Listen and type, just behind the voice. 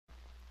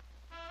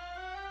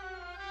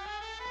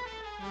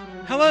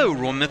Hello,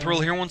 Roll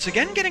Mithril here once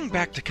again, getting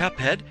back to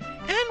Cuphead,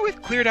 and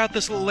we've cleared out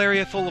this little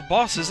area full of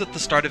bosses at the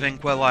start of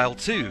Inkwell Isle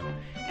 2,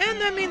 and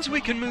that means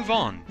we can move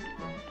on.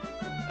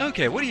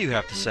 Okay, what do you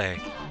have to say?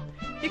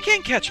 You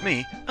can't catch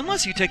me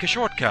unless you take a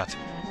shortcut.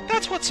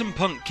 That's what some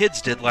punk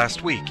kids did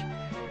last week.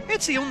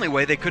 It's the only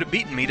way they could have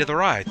beaten me to the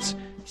rides.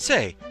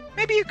 Say,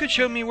 maybe you could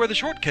show me where the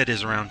shortcut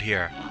is around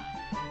here.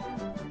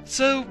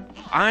 So,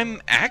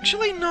 I'm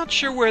actually not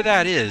sure where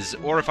that is,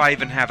 or if I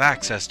even have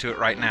access to it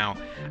right now.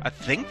 I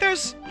think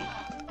there's...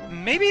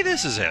 maybe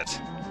this is it.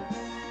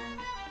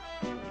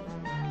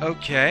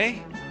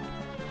 Okay.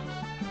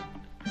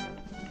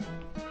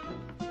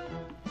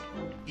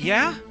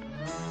 Yeah?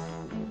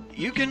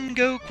 You can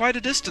go quite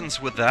a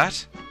distance with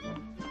that.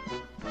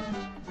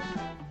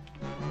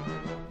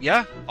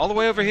 Yeah, all the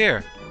way over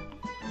here.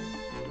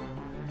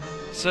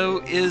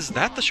 So, is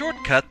that the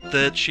shortcut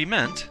that she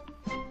meant?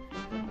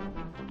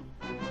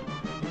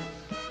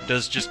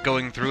 Does just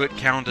going through it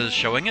count as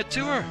showing it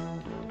to her?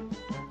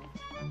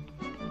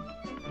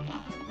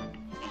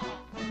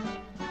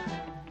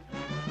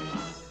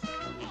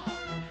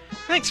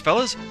 Thanks,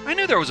 fellas. I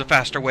knew there was a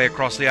faster way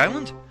across the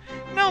island.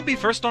 Now I'll be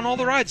first on all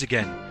the rides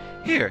again.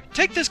 Here,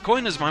 take this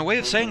coin as my way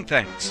of saying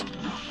thanks.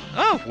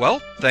 Oh,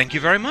 well, thank you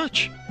very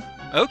much.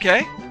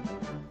 Okay.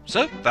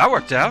 So, that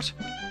worked out.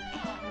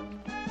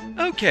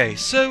 Okay,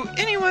 so,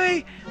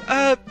 anyway,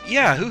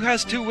 yeah, who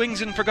has 2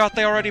 wings and forgot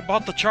they already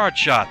bought the charge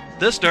shot?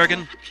 This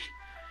Durgan.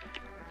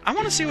 I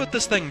want to see what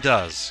this thing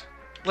does.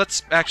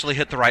 Let's actually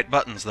hit the right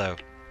buttons, though.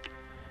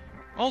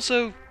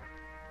 Also,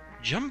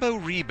 Jumbo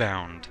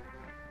Rebound.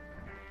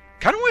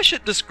 Kinda wish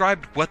it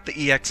described what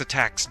the EX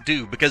attacks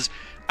do, because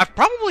I've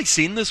probably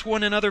seen this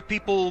one in other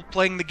people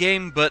playing the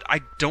game, but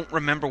I don't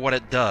remember what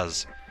it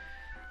does.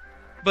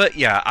 But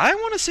yeah, I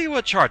want to see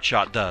what Charge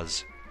Shot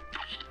does.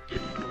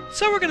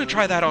 So we're going to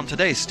try that on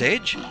today's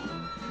stage.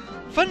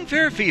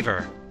 Funfair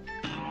Fever.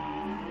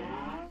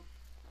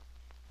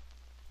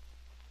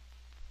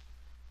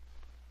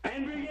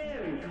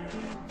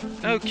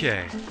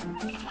 Okay.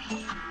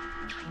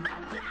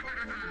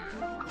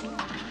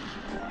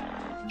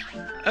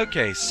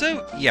 Okay,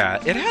 so,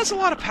 yeah, it has a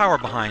lot of power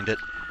behind it.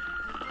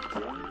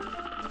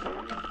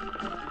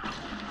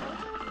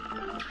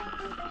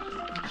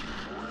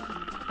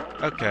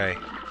 Okay.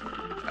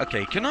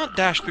 Okay, cannot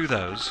dash through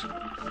those.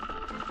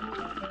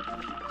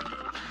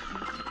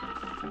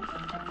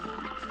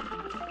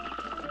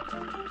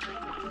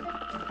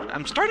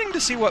 I'm starting to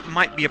see what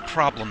might be a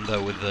problem,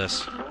 though, with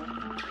this.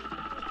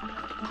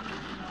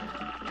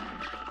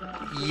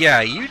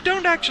 Yeah, you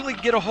don't actually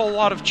get a whole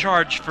lot of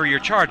charge for your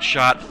charge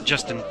shot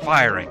just in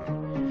firing.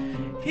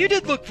 You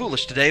did look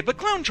foolish today, but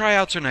clown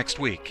tryouts are next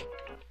week.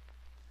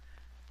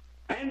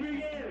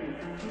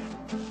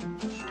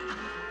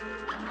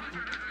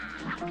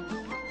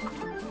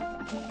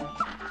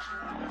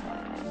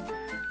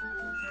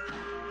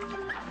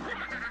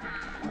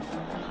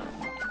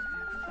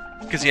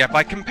 Because yeah,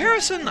 by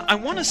comparison, I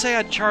want to say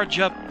I'd charge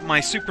up my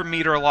super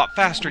meter a lot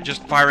faster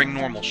just firing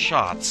normal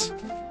shots.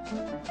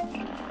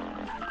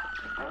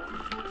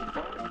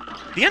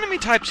 The enemy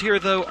types here,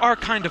 though, are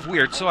kind of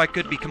weird, so I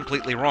could be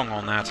completely wrong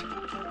on that.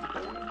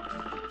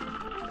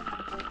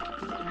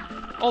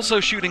 Also,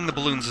 shooting the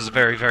balloons is a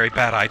very, very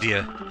bad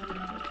idea.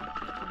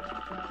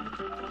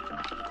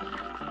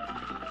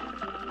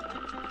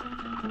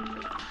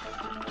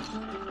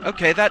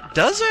 Okay, that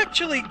does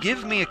actually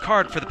give me a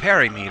card for the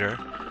parry meter.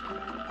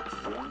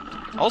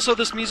 Also,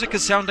 this music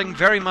is sounding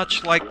very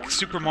much like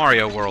Super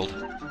Mario World.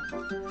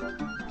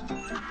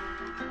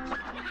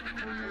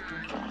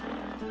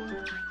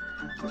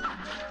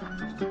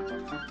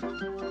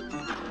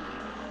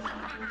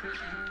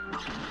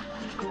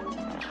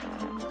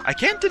 I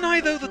can't deny,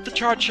 though, that the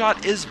charge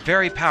shot is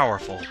very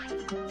powerful.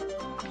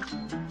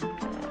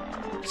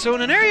 So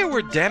in an area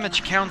where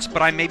damage counts,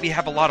 but I maybe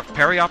have a lot of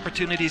parry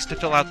opportunities to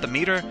fill out the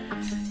meter,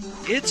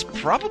 it's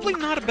probably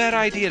not a bad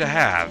idea to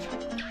have.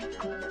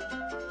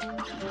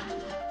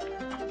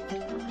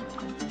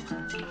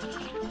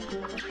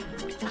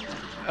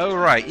 Oh,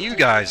 right, you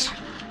guys.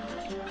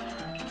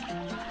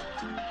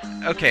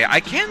 Okay, I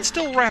can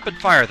still rapid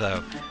fire,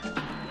 though.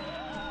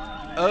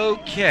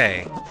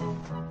 Okay.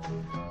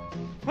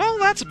 Well,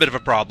 that's a bit of a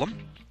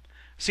problem.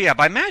 So yeah,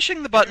 by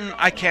mashing the button,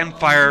 I can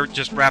fire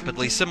just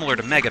rapidly, similar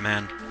to Mega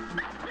Man.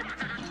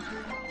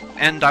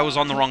 And I was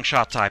on the wrong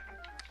shot type.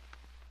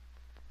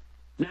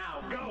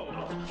 Now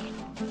go!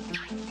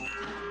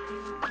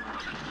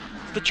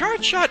 The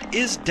charge shot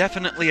is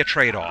definitely a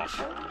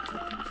trade-off.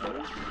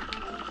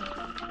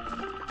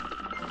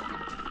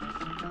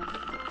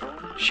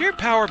 Sheer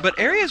power, but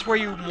areas where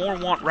you more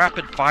want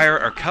rapid fire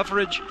or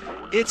coverage,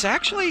 it's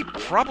actually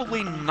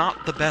probably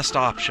not the best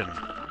option.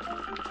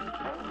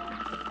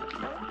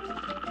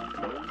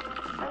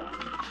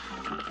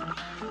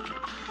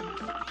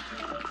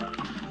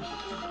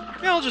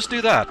 Yeah, I'll just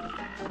do that.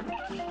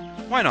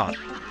 Why not?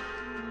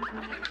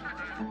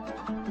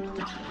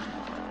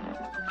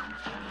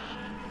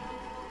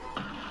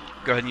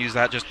 Go ahead and use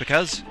that just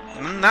because.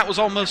 That was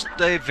almost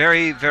a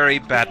very, very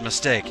bad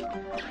mistake.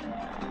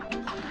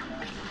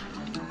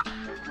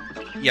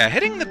 Yeah,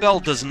 hitting the bell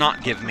does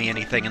not give me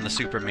anything in the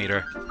super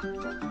meter.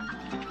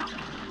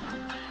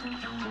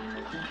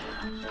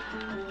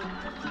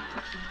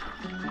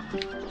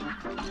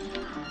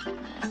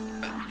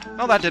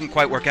 Well, that didn't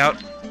quite work out.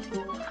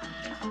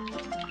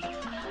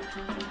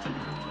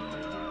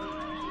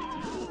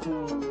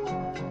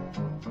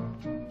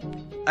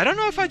 I don't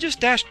know if I just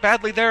dashed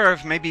badly there, or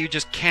if maybe you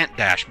just can't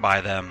dash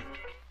by them.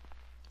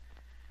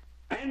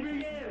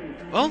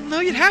 Well,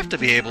 no, you'd have to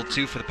be able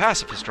to for the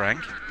Pacifist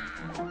rank.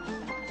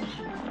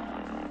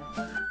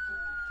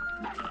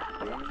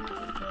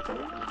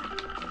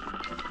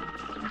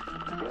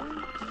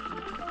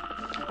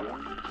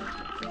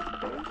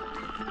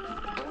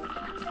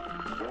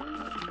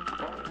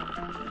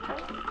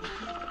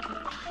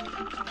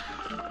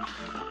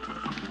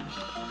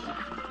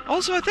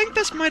 Also, I think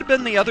this might have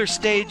been the other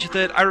stage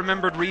that I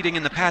remembered reading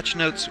in the patch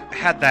notes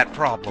had that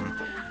problem,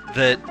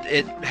 that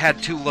it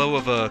had too low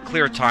of a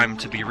clear time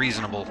to be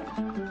reasonable.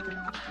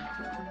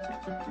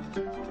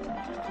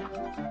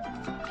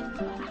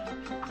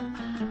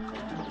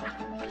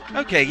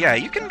 Okay, yeah,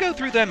 you can go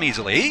through them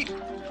easily.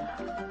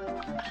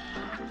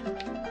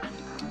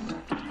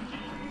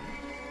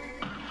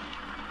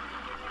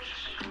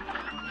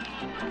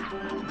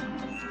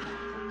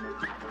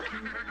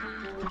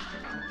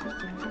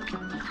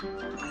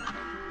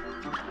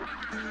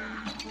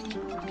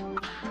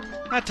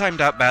 That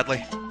timed out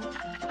badly.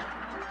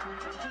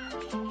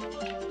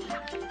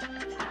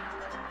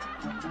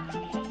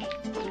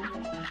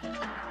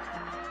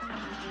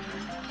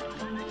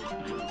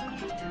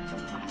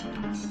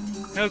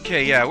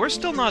 Okay, yeah, we're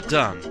still not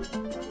done.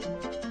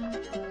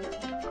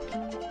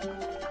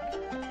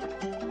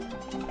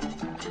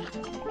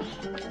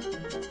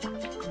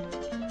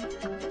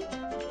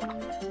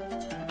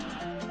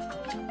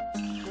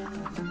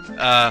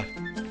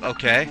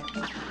 Okay.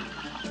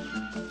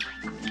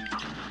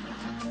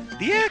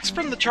 The EX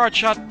from the charge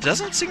shot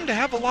doesn't seem to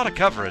have a lot of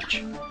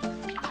coverage.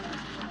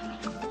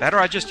 That or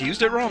I just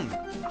used it wrong.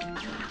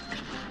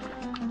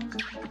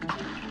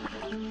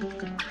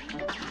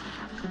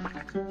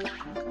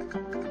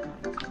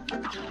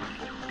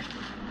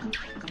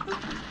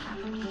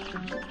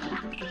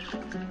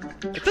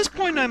 At this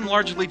point, I'm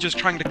largely just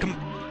trying to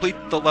complete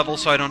the level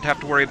so I don't have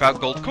to worry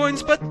about gold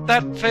coins, but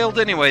that failed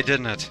anyway,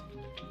 didn't it?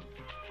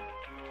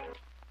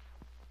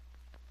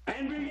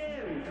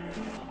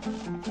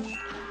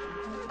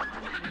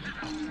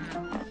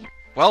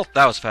 Well,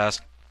 that was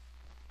fast.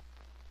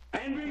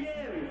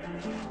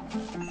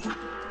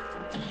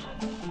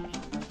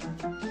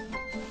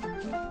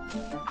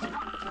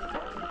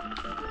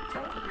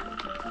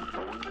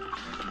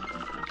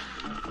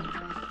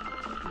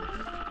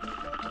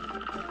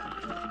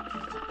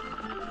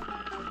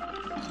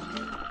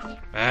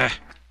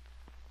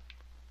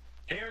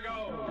 Here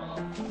goes.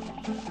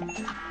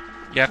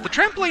 Yeah, if the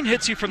trampoline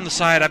hits you from the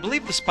side, I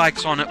believe the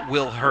spikes on it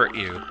will hurt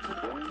you.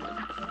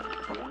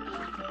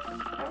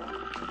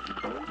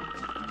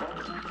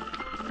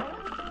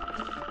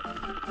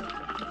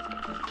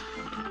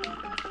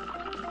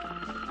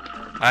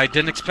 I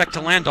didn't expect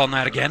to land on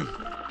that again.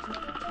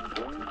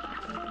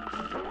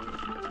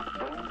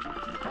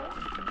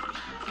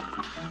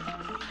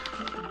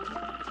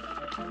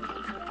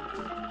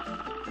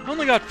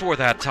 Only got 4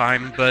 that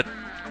time, but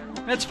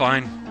it's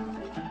fine.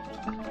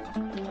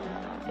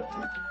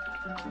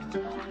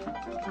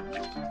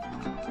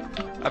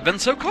 I've been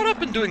so caught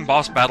up in doing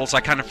boss battles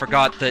I kind of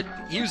forgot that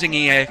using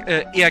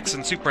EX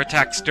and super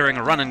attacks during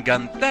a run and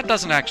gun, that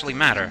doesn't actually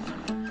matter.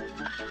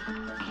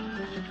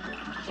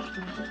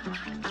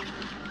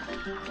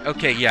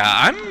 Okay, yeah,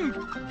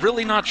 I'm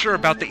really not sure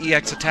about the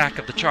EX attack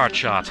of the charge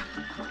shot.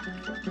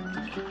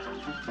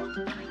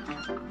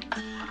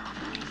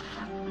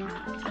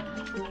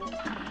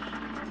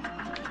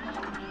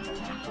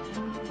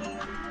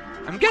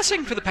 I'm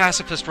guessing for the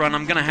Pacifist run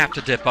I'm gonna have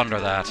to dip under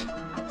that.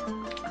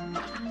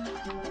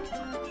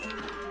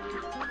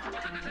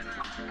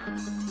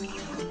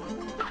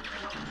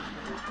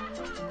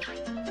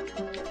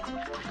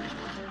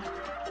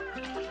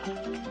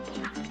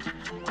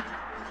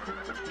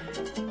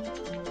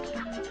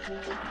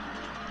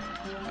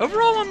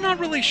 Overall, I'm not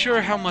really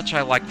sure how much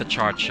I like the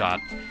charge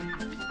shot.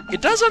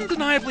 It does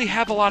undeniably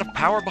have a lot of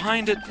power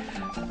behind it,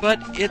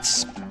 but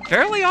it's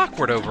fairly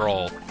awkward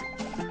overall.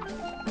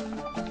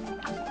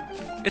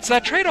 It's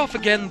that trade-off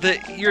again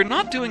that you're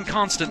not doing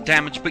constant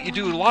damage, but you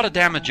do a lot of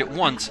damage at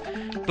once.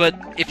 But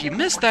if you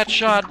miss that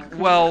shot,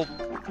 well,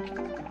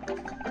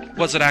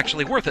 was it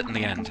actually worth it in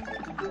the end?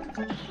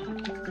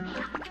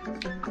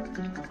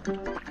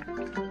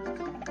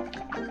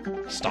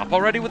 Stop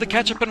already with the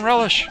ketchup and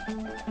relish.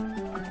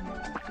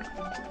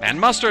 And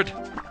mustard.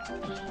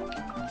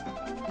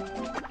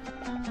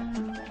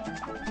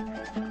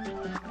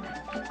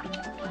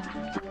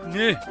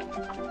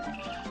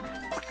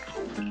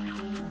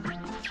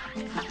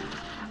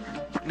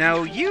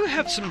 Now, you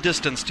have some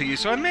distance to you,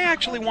 so I may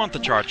actually want the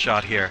charge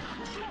shot here.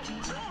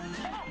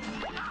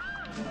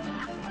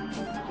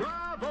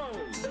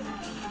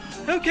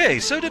 Okay,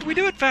 so did we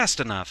do it fast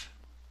enough?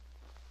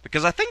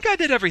 Because I think I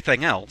did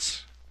everything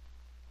else.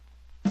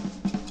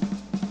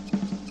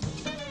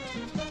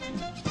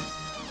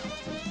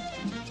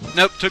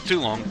 Nope, took too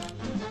long.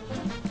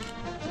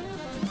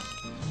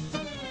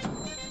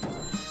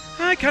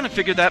 I kind of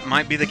figured that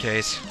might be the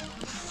case.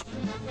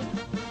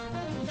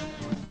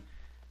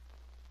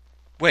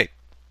 Wait,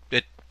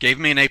 it gave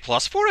me an A+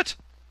 for it?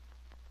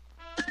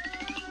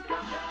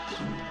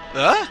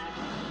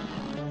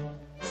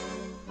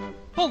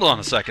 Hold on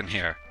a second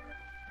here.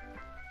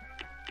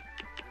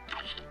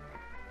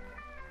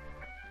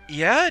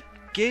 Yeah, it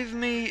gave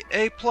me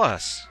A+.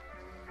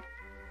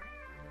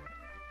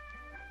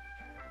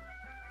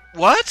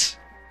 What?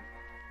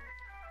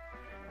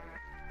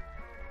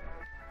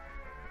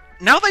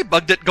 Now they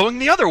bugged it going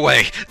the other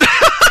way.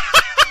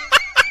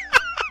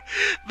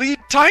 The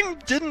time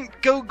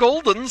didn't go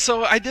golden,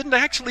 so I didn't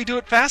actually do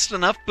it fast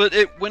enough, but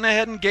it went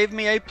ahead and gave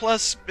me A+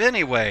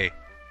 anyway.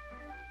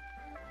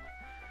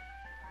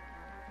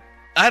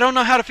 I don't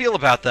know how to feel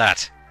about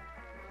that.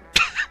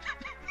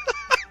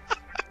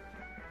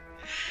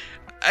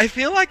 I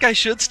feel like I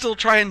should still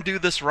try and do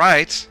this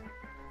right.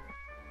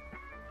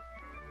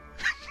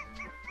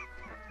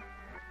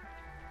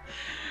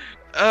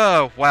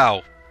 Oh,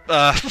 wow.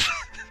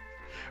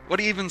 What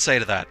do you even say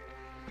to that?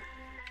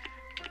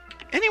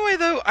 Anyway,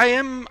 though,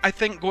 I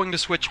think, going to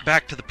switch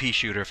back to the pea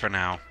shooter for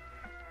now.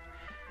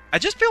 I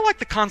just feel like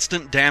the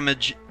constant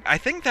damage, I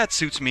think that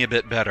suits me a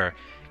bit better.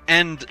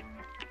 And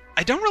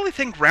I don't really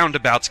think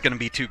Roundabout's gonna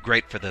be too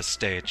great for this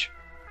stage.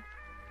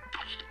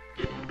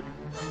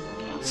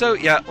 So,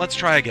 yeah, let's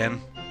try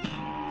again.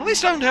 At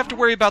least I don't have to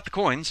worry about the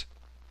coins.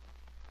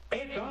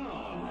 It's on.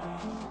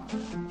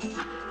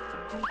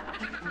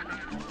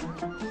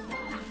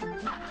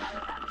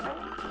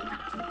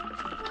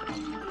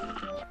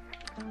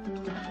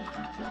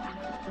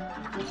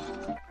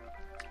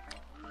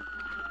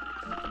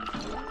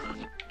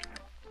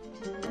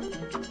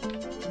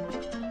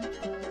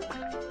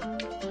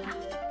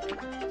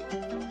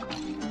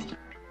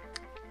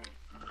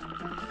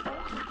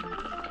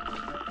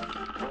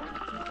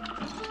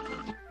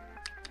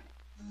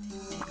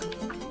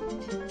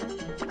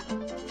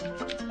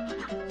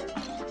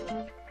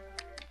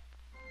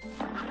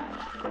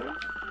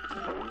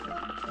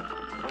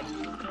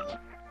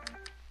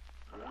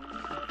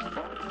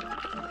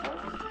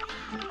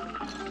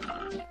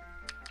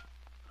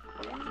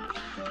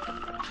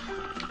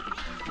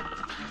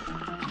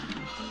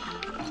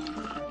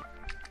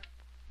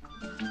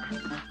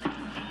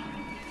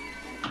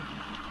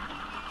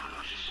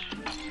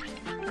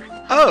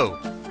 Oh,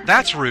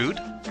 that's rude.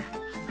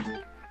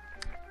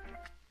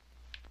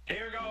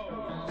 Here goes.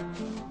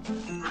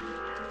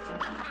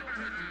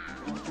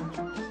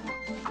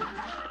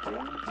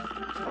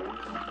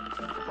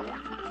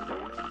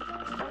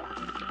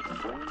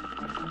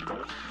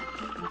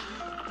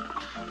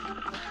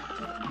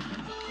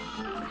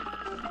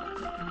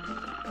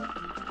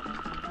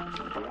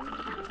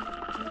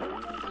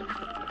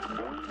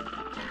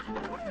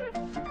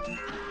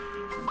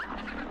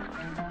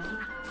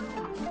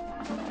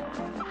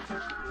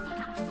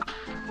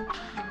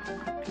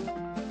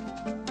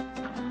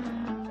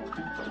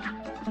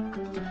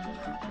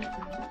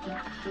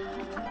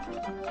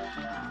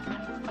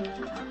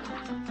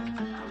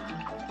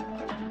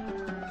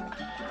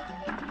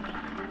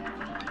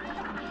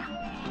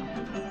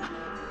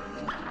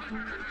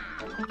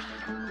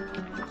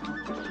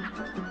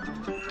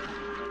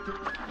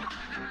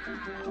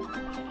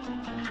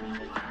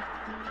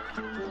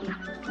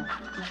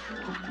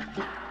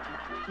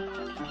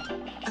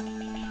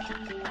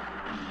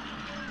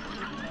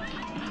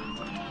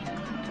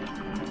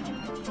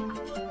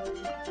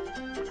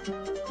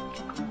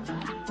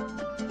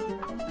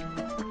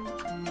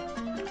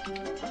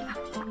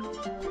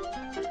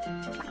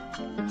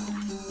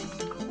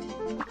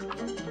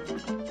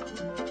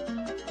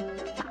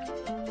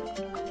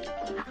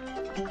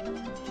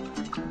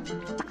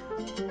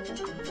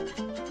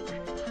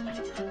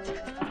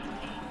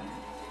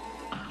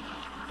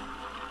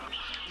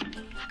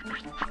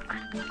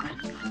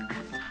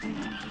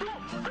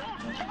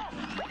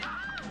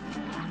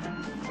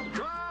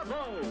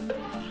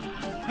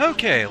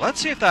 Okay, let's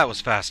see if that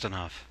was fast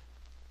enough.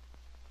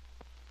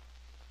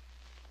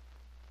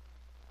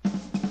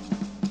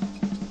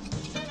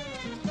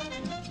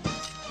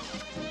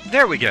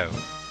 There we go.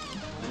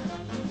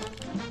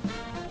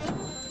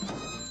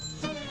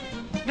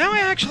 Now I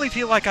actually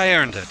feel like I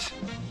earned it.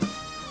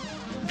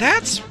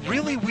 That's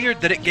really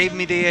weird that it gave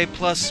me the A+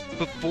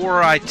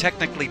 before I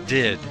technically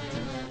did.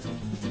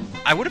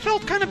 I would have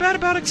felt kind of bad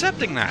about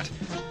accepting that.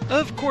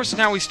 Of course,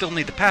 now we still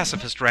need the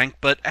Pacifist rank,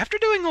 but after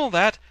doing all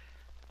that,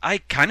 I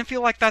kind of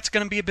feel like that's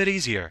going to be a bit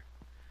easier.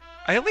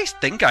 I at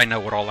least think I know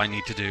what all I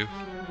need to do.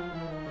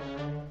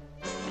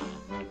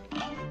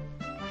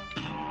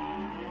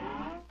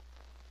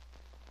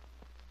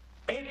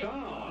 It's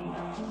on.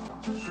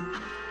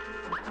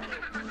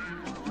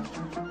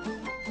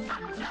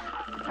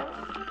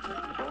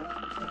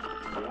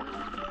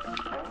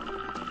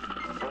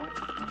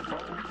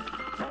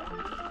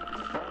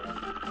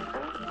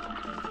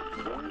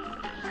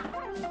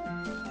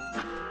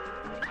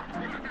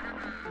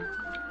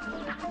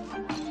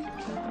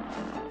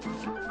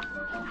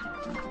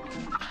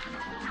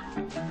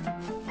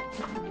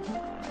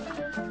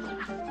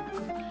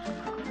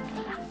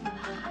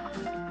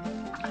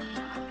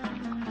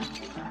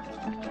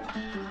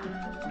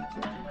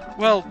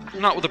 Well,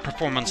 not with a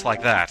performance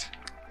like that.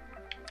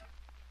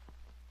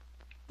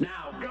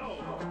 Now go.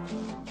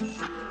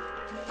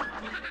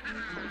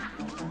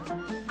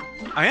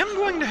 I am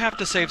going to have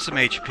to save some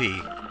HP.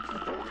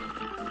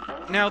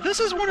 Now, this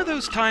is one of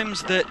those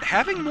times that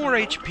having more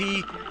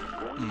HP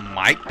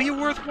might be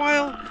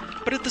worthwhile,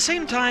 but at the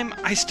same time,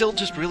 I still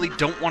just really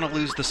don't want to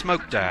lose the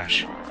smoke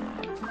dash.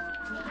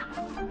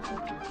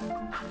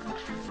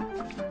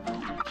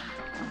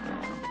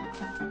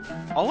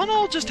 All in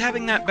all, just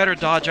having that better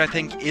dodge, I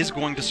think, is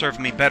going to serve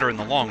me better in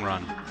the long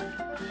run.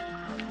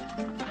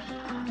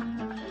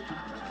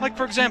 Like,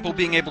 for example,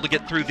 being able to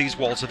get through these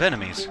walls of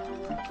enemies.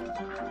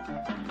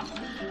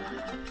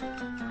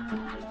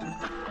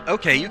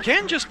 Okay, you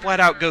can just flat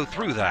out go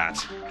through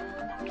that.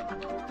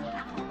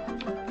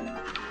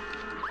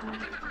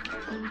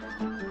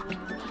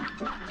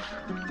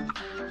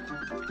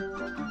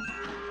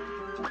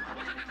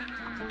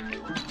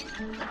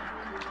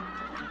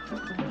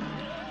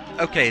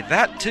 Okay,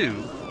 that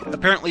too.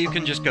 Apparently you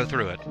can just go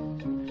through it.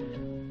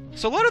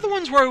 So a lot of the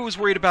ones where I was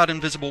worried about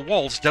invisible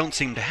walls don't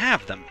seem to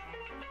have them.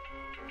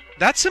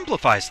 That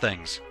simplifies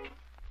things.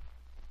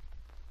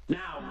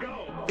 Now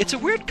go. It's a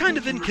weird kind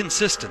of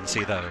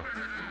inconsistency, though.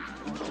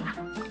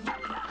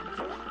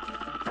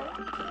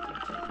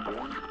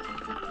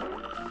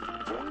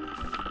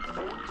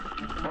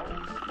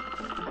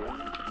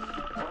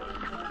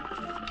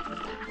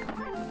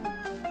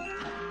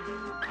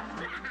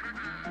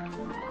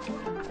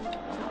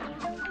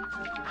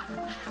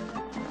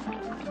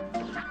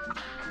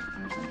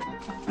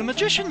 The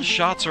magician's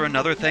shots are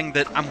another thing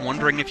that I'm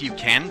wondering if you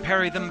can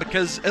parry them,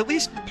 because at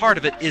least part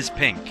of it is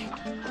pink.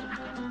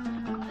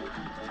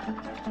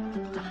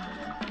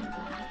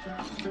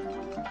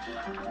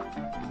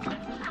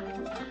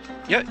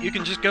 Yeah, you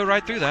can just go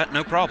right through that,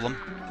 no problem.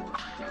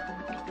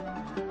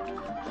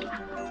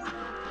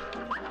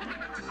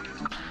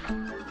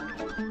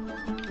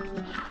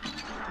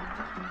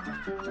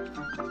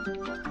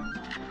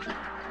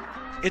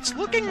 It's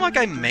looking like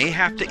I may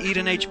have to eat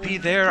an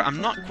HP there, I'm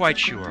not quite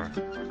sure.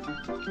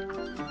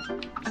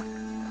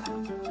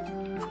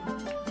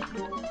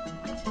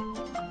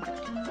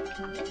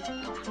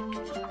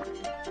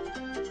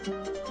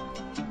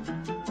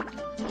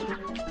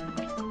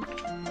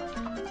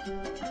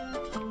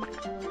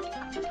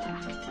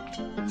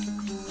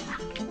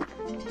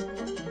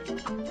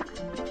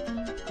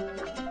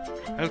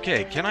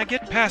 Okay, can I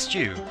get past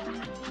you?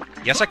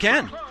 Yes, I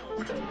can!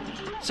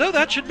 So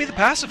that should be the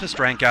Pacifist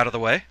rank out of the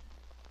way.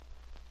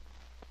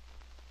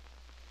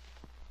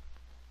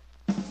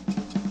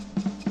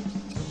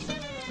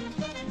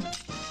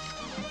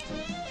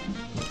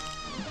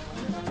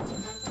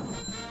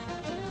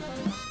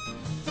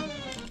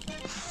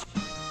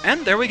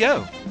 And there we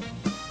go!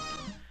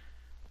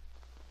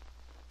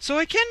 So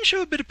I can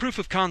show a bit of proof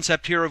of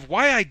concept here of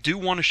why I do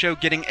want to show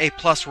getting A+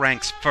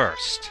 ranks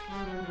first.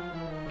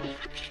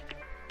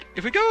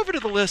 If we go over to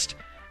the list,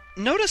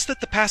 notice that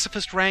the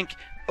Pacifist rank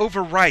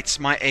overwrites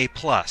my A+.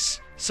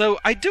 So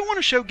I do want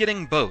to show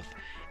getting both.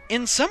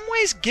 In some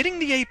ways, getting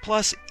the A+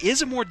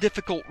 is a more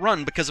difficult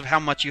run because of how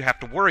much you have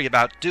to worry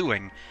about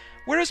doing,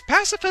 whereas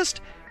Pacifist,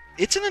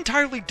 it's an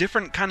entirely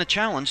different kind of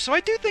challenge, so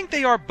I do think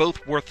they are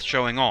both worth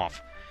showing off.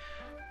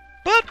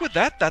 But with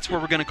that, that's where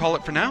we're going to call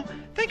it for now.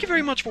 Thank you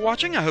very much for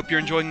watching, I hope you're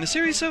enjoying the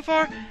series so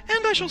far,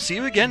 and I shall see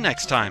you again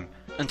next time.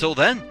 Until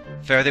then,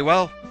 fare thee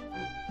well.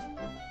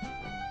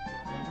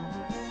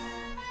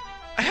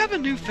 I have a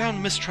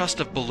newfound mistrust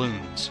of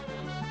balloons.